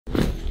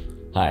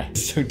Hi.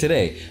 So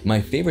today, my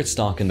favorite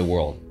stock in the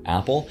world,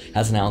 Apple,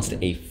 has announced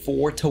a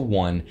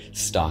 4-to-1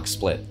 stock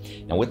split.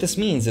 Now what this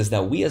means is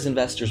that we as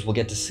investors will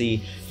get to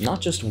see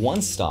not just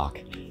one stock,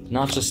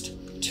 not just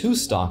two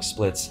stock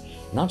splits,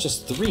 not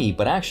just three,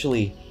 but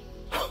actually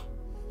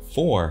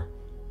 4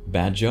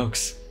 bad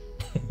jokes.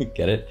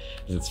 Get it?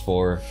 It's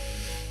 4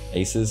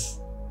 aces,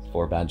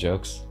 4 bad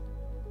jokes.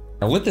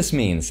 Now what this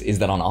means is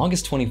that on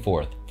August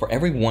 24th, for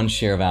every 1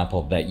 share of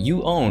Apple that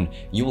you own,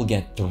 you will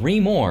get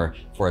 3 more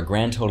for a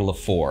grand total of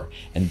 4.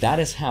 And that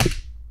is how...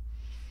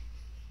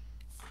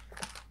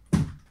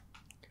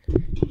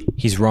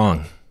 He's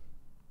wrong.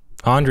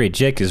 Andre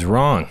Jick is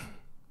wrong.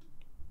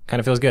 Kind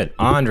of feels good.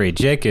 Andre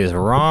Jick is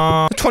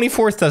wrong. The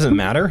 24th doesn't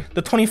matter.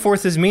 The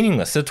 24th is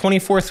meaningless. The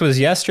 24th was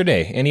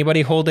yesterday.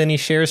 Anybody hold any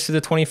shares to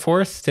the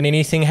 24th? Did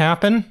anything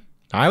happen?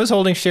 I was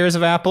holding shares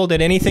of Apple.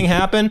 Did anything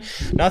happen?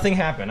 Nothing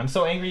happened. I'm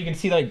so angry you can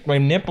see like my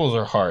nipples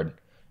are hard.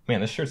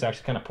 Man, this shirt's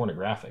actually kind of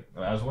pornographic.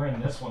 I was wearing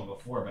this one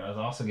before, but I was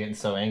also getting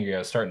so angry I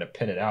was starting to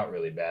pin it out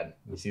really bad.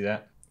 You see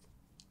that?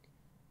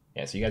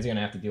 Yeah, so you guys are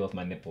gonna have to deal with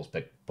my nipples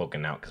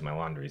poking out because my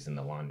laundry's in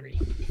the laundry.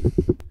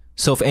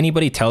 So if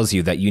anybody tells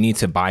you that you need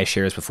to buy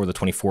shares before the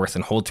 24th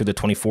and hold through the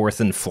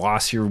 24th and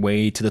floss your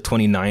way to the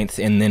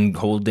 29th and then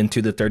hold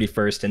into the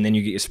 31st and then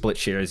you get your split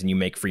shares and you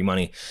make free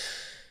money,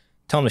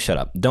 tell them to shut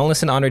up. Don't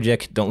listen to Andre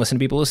Jick. Don't listen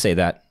to people who say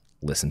that.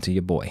 Listen to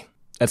your boy.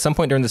 At some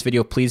point during this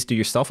video, please do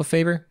yourself a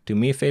favor, do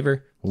me a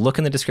favor, look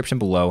in the description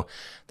below.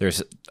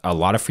 There's a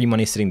lot of free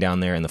money sitting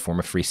down there in the form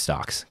of free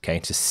stocks, okay?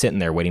 Just sitting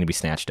there waiting to be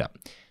snatched up.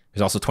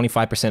 There's also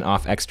 25%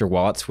 off extra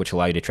wallets, which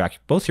allow you to track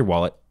both your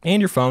wallet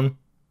and your phone,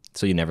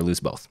 so you never lose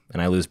both.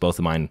 And I lose both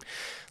of mine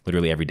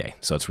literally every day,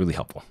 so it's really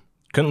helpful.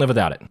 Couldn't live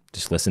without it.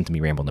 Just listen to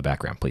me ramble in the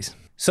background, please.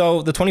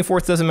 So the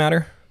 24th doesn't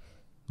matter.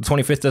 The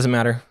 25th doesn't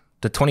matter.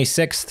 The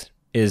 26th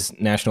is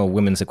National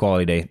Women's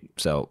Equality Day,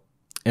 so...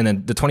 And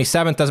then the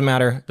 27th doesn't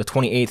matter. The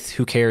 28th,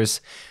 who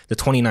cares? The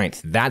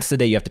 29th, that's the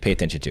day you have to pay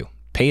attention to.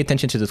 Pay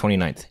attention to the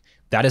 29th.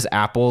 That is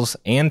Apple's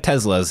and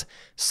Tesla's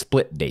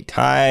split date.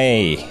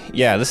 Hi.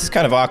 Yeah, this is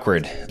kind of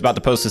awkward. I was about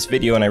to post this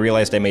video and I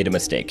realized I made a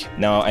mistake.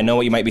 Now, I know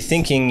what you might be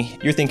thinking.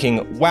 You're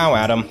thinking, wow,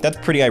 Adam, that's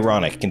pretty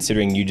ironic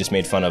considering you just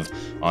made fun of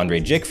Andre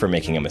Jick for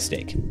making a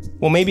mistake.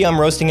 Well, maybe I'm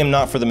roasting him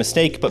not for the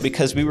mistake, but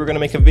because we were gonna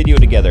make a video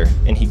together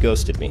and he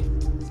ghosted me.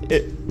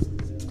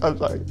 I'm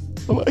sorry.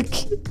 Oh my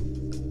God.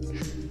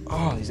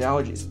 Oh, these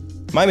allergies.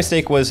 My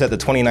mistake was that the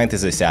 29th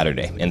is a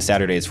Saturday, and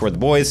Saturday is for the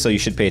boys, so you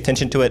should pay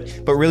attention to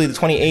it, but really the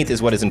 28th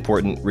is what is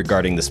important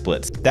regarding the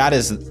splits. That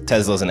is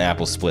Tesla's and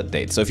Apple's split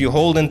date. So if you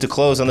hold in to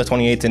close on the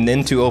 28th and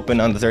then to open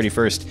on the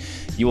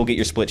 31st, you will get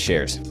your split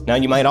shares. Now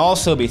you might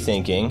also be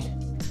thinking,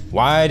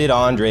 why did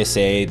Andre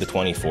say the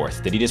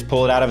 24th? Did he just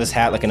pull it out of his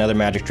hat like another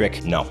magic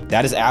trick? No,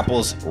 that is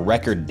Apple's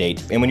record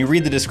date. And when you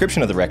read the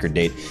description of the record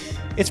date,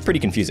 it's pretty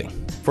confusing.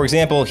 For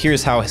example,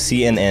 here's how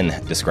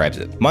CNN describes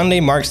it.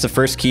 Monday marks the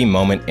first key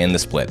moment in the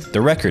split,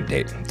 the record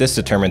date. This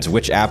determines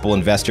which Apple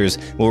investors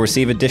will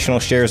receive additional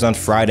shares on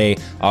Friday,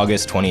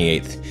 August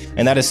 28th.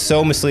 And that is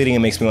so misleading it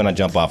makes me want to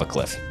jump off a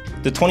cliff.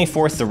 The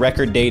 24th, the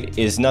record date,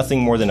 is nothing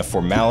more than a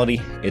formality.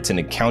 It's an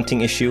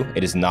accounting issue.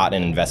 It is not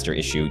an investor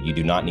issue. You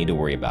do not need to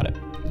worry about it.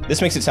 This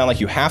makes it sound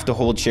like you have to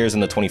hold shares on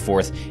the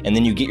 24th and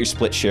then you get your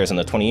split shares on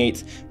the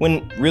 28th,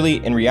 when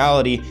really, in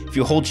reality, if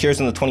you hold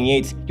shares on the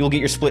 28th, you'll get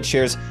your split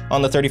shares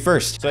on the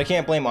 31st. So I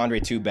can't blame Andre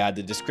too bad.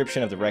 The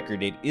description of the record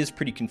date is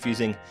pretty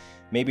confusing.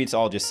 Maybe it's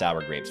all just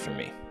sour grapes for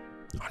me.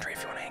 Andre,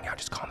 if you want to hang out,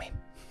 just call me.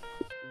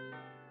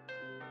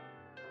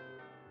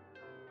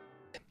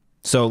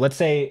 So let's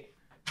say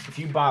if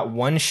you bought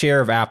 1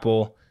 share of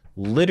Apple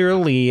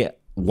literally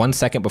 1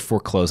 second before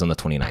close on the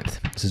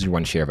 29th. This is your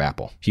 1 share of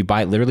Apple. If you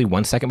buy it literally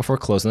 1 second before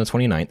close on the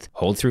 29th,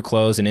 hold through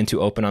close and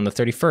into open on the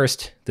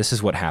 31st, this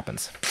is what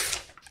happens.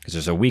 Because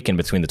there's a weekend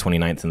between the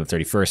 29th and the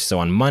 31st, so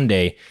on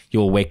Monday,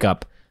 you'll wake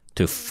up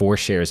to 4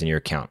 shares in your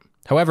account.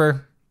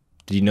 However,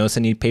 did you notice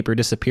any paper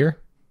disappear?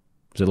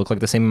 Does it look like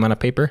the same amount of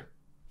paper?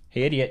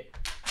 Hey, idiot.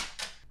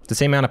 It's the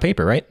same amount of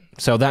paper, right?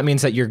 So that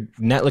means that your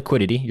net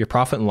liquidity, your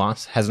profit and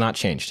loss, has not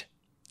changed.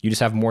 You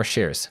just have more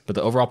shares, but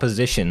the overall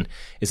position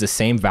is the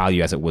same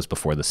value as it was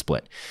before the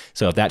split.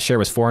 So if that share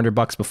was 400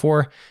 bucks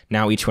before,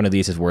 now each one of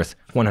these is worth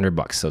 100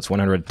 bucks. So it's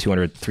 100,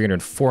 200,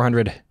 300,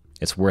 400.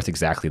 It's worth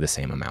exactly the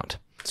same amount.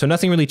 So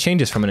nothing really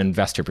changes from an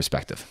investor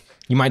perspective.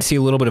 You might see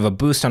a little bit of a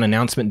boost on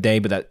announcement day,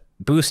 but that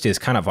boost is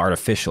kind of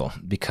artificial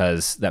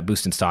because that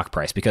boost in stock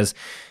price, because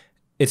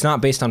it's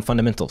not based on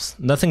fundamentals.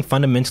 Nothing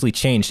fundamentally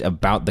changed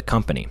about the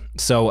company.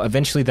 So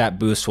eventually that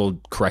boost will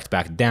correct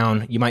back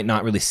down. You might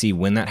not really see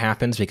when that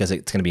happens because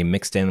it's going to be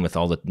mixed in with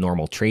all the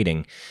normal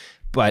trading.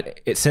 But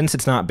since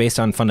it's not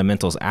based on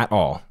fundamentals at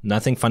all,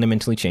 nothing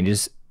fundamentally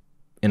changes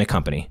in a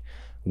company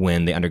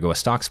when they undergo a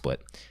stock split.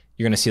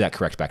 You're going to see that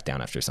correct back down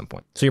after some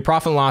point. So your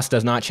profit and loss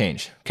does not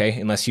change,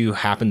 okay? Unless you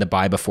happen to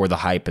buy before the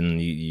hype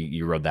and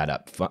you rode that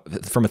up.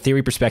 From a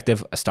theory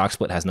perspective, a stock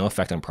split has no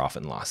effect on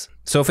profit and loss.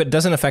 So if it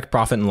doesn't affect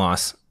profit and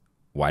loss,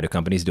 why do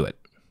companies do it?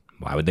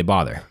 Why would they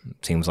bother?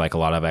 Seems like a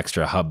lot of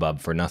extra hubbub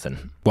for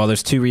nothing. Well,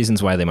 there's two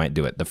reasons why they might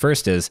do it. The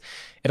first is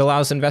it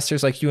allows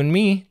investors like you and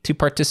me to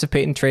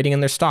participate in trading in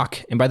their stock.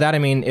 And by that, I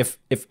mean, if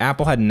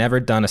Apple had never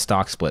done a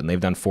stock split, and they've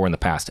done 4 in the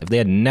past, if they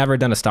had never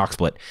done a stock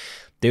split,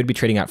 they would be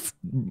trading at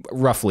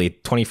roughly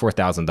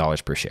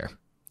 $24,000 per share.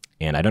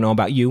 And I don't know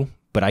about you,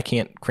 but I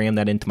can't cram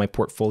that into my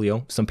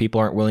portfolio. Some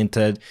people aren't willing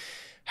to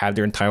have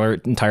their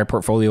entire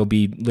portfolio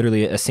be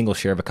literally a single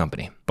share of a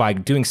company. By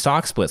doing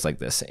stock splits like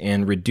this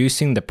and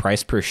reducing the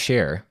price per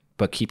share,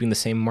 but keeping the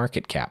same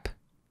market cap,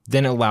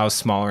 then it allows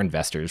smaller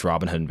investors,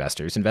 Robinhood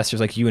investors, investors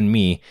like you and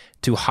me,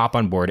 to hop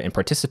on board and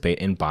participate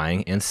in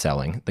buying and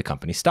selling the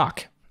company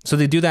stock. So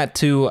they do that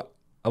to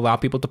allow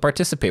people to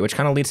participate, which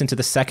kind of leads into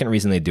the second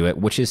reason they do it,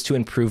 which is to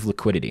improve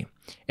liquidity.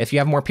 If you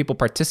have more people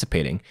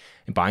participating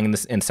in buying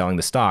and selling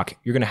the stock,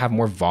 you're going to have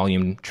more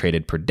volume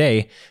traded per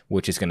day,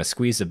 which is going to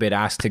squeeze the bid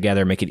ask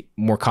together, make it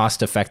more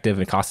cost effective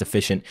and cost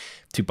efficient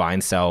to buy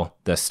and sell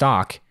the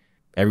stock.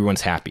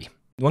 Everyone's happy.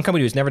 One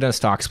company who's never done a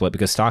stock split,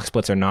 because stock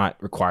splits are not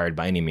required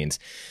by any means,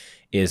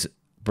 is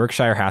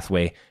Berkshire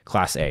Hathaway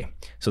Class A.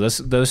 So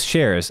those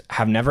shares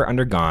have never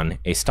undergone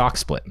a stock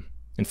split.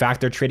 In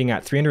fact, they're trading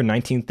at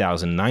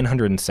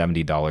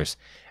 $319,970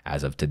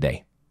 as of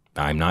today.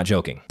 I'm not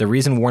joking. The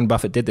reason Warren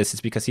Buffett did this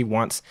is because he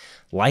wants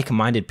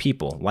like-minded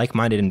people,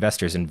 like-minded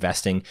investors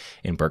investing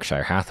in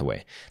Berkshire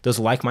Hathaway. Those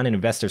like-minded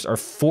investors are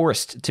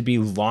forced to be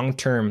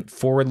long-term,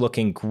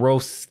 forward-looking,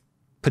 growth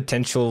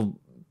potential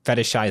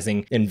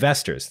fetishizing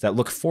investors that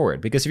look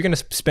forward. Because if you're going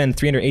to spend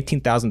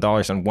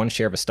 $318,000 on one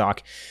share of a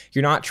stock,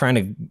 you're not trying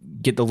to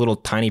get the little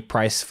tiny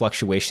price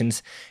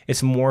fluctuations.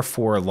 It's more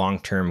for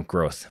long-term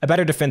growth. A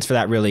better defense for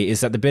that really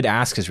is that the bid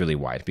ask is really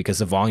wide, because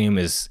the volume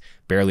is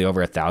barely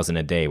over 1,000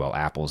 a day, while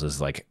Apple's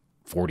is like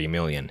 40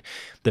 million.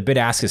 The bid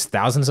ask is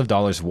thousands of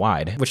dollars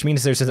wide, which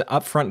means there's an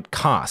upfront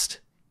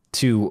cost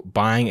to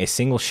buying a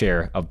single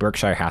share of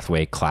Berkshire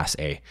Hathaway Class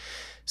A.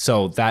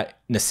 So that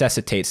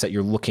necessitates that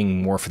you're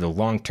looking more for the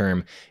long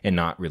term and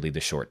not really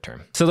the short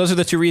term. So those are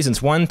the two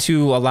reasons. One,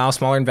 to allow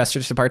smaller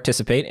investors to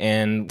participate,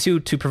 and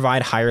two, to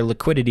provide higher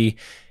liquidity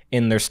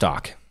in their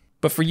stock.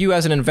 But for you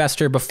as an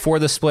investor, before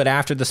the split,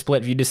 after the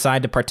split, if you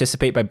decide to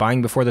participate by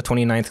buying before the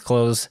 29th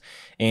close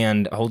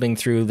and holding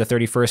through the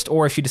 31st,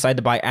 or if you decide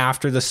to buy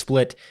after the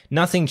split,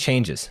 nothing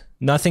changes.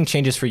 Nothing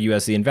changes for you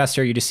as the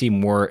investor. You just see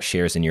more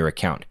shares in your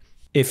account.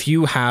 If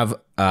you have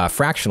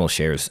fractional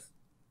shares,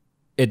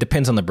 it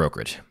depends on the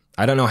brokerage.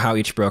 I don't know how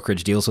each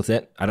brokerage deals with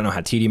it. I don't know how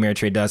TD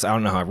Ameritrade does. I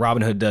don't know how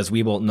Robinhood does,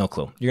 Webull, no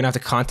clue. You're gonna have to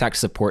contact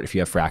support if you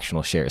have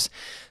fractional shares.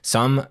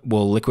 Some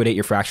will liquidate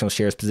your fractional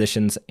shares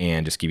positions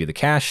and just give you the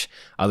cash.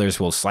 Others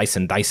will slice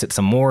and dice it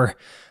some more.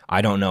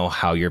 I don't know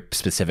how your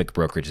specific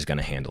brokerage is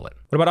gonna handle it.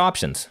 What about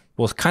options?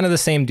 Well, it's kind of the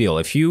same deal.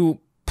 If you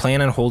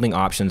plan on holding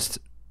options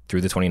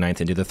through the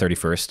 29th into the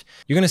 31st,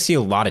 you're gonna see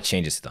a lot of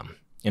changes to them.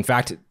 In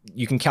fact,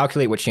 you can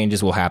calculate what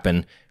changes will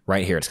happen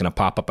right here. It's going to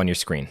pop up on your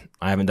screen.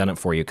 I haven't done it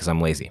for you because I'm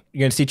lazy.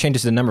 You're going to see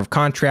changes to the number of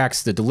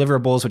contracts, the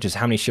deliverables, which is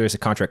how many shares the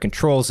contract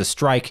controls, the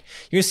strike.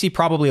 You're going to see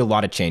probably a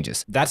lot of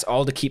changes. That's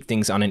all to keep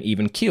things on an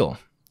even keel.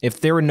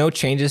 If there were no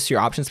changes to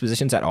your options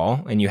positions at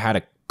all, and you had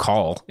a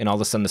call and all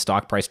of a sudden the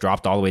stock price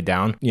dropped all the way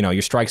down,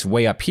 your strike's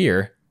way up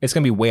here, it's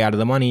going to be way out of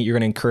the money. You're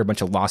going to incur a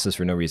bunch of losses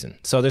for no reason.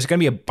 So there's going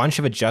to be a bunch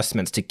of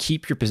adjustments to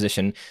keep your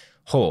position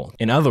whole.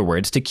 In other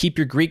words, to keep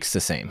your Greeks the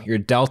same, your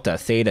delta,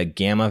 theta,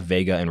 gamma,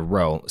 vega, and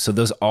rho. So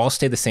those all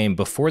stay the same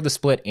before the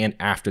split and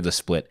after the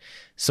split,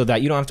 so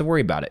that you don't have to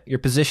worry about it. Your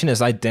position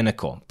is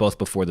identical both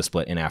before the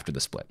split and after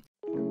the split.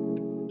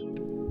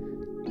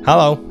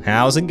 Hello,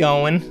 how's it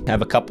going? I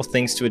have a couple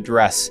things to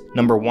address.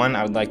 Number one,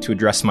 I would like to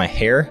address my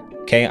hair.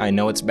 Okay, I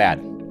know it's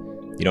bad.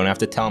 You don't have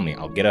to tell me.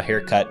 I'll get a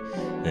haircut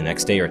the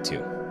next day or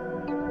two.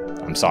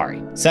 I'm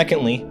sorry.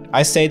 Secondly,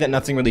 I say that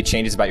nothing really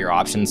changes about your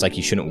options, like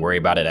you shouldn't worry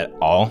about it at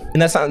all.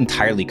 And that's not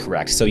entirely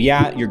correct. So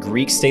yeah, your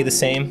Greeks stay the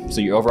same.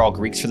 So your overall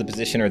Greeks for the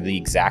position are the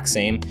exact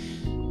same.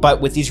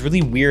 But with these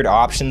really weird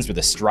options where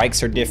the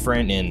strikes are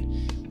different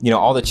and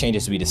all the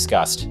changes we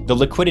discussed, the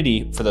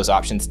liquidity for those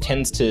options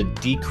tends to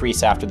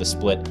decrease after the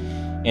split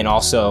and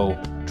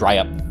also dry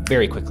up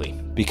very quickly,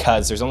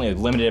 because there's only a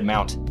limited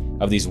amount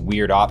of these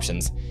weird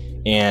options.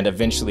 And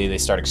eventually they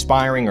start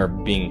expiring or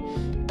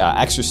being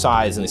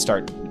exercised, and they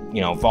start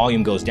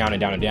volume goes down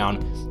and down and down,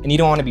 and you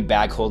don't want to be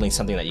bag holding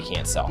something that you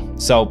can't sell.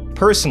 So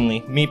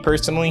me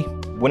personally,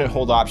 wouldn't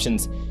hold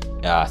options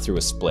through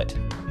a split.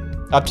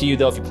 Up to you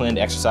though, if you plan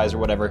to exercise or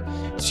whatever,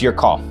 it's your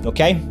call,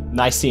 okay?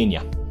 Nice seeing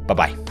you.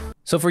 Bye-bye.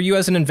 So for you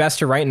as an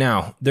investor right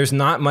now, there's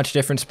not much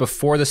difference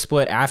before the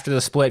split, after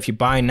the split. If you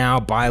buy now,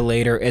 buy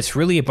later, it's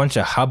really a bunch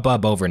of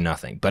hubbub over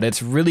nothing. But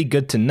it's really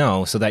good to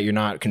know so that you're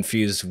not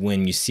confused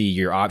when you see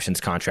your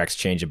options contracts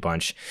change a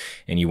bunch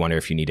and you wonder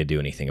if you need to do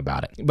anything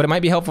about it. But it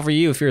might be helpful for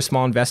you if you're a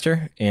small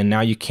investor, and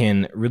now you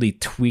can really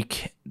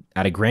tweak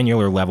at a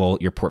granular level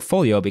your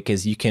portfolio,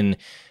 because you can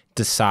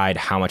decide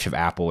how much of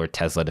Apple or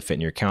Tesla to fit in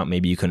your account.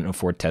 Maybe you couldn't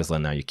afford Tesla,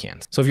 now you can.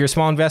 So if you're a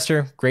small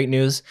investor, great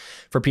news.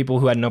 For people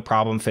who had no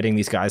problem fitting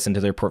these guys into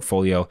their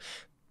portfolio,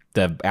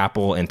 the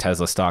Apple and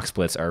Tesla stock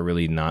splits are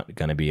really not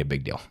going to be a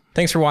big deal.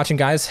 Thanks for watching,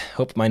 guys.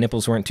 Hope my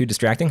nipples weren't too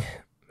distracting.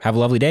 Have a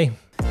lovely day.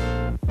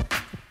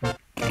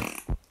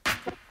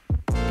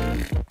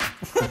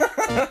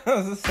 That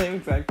was the same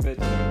exact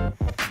picture.